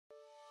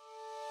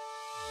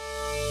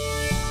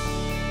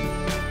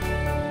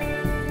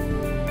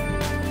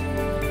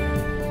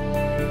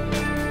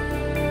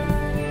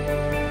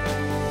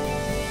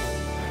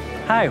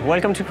Hi,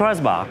 welcome to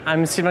Crossbar.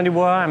 I'm Sylvain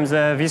Dubois. I'm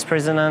the Vice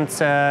President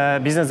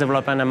Business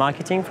Development and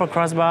Marketing for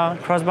Crossbar.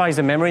 Crossbar is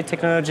a memory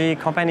technology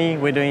company.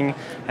 We're doing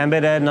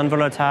embedded,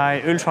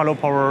 non-volatile, ultra-low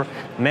power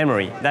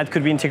memory that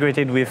could be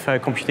integrated with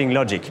computing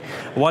logic.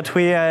 What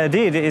we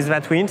did is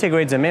that we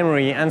integrate the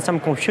memory and some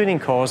computing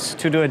cores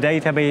to do a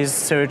database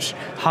search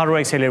hardware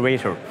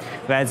accelerator.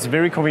 That's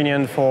very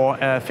convenient for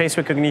face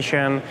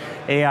recognition,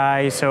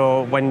 AI.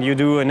 So when you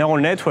do a neural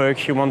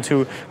network, you want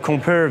to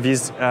compare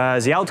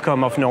the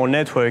outcome of neural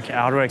network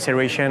hardware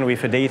acceleration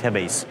with a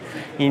database.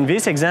 In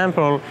this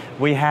example,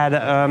 we had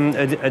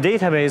a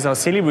database of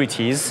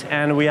celebrities,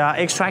 and we are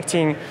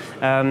extracting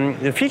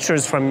the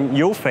features from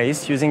your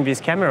face using this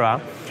camera.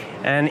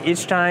 And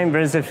each time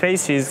there's the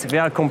faces, they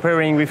are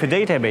comparing with a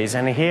database.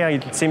 And here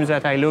it seems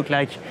that I look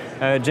like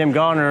James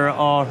Garner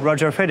or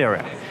Roger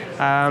Federer.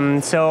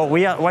 So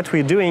what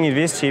we're doing in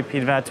this chip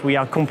is that we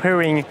are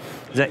comparing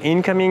the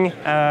incoming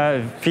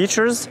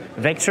features,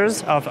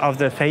 vectors of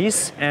the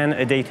face and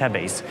a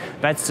database.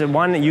 That's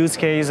one use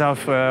case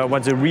of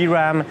what the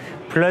ReRAM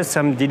plus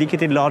some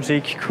dedicated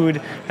logic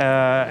could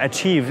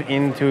achieve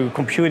into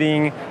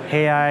computing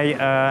AI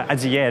at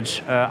the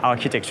edge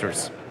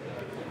architectures.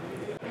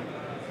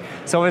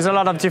 So there's a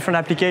lot of different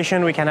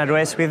applications we can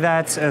address with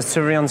that.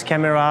 Surveillance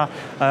camera,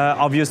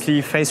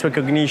 obviously face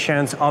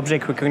recognition,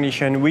 object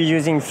recognition. We're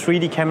using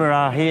 3D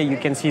camera. Here you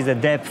can see the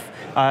depth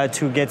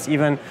to get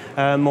even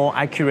more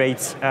accurate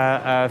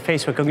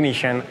face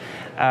recognition.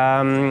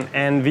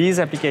 And these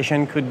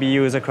applications could be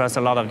used across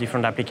a lot of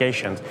different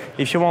applications.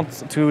 If you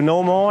want to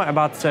know more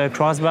about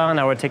Crossbar and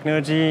our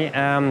technology,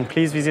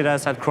 please visit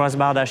us at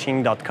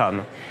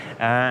crossbar-ing.com.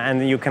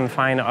 And you can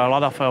find a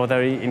lot of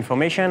other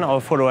information or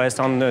follow us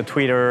on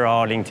Twitter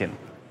or LinkedIn.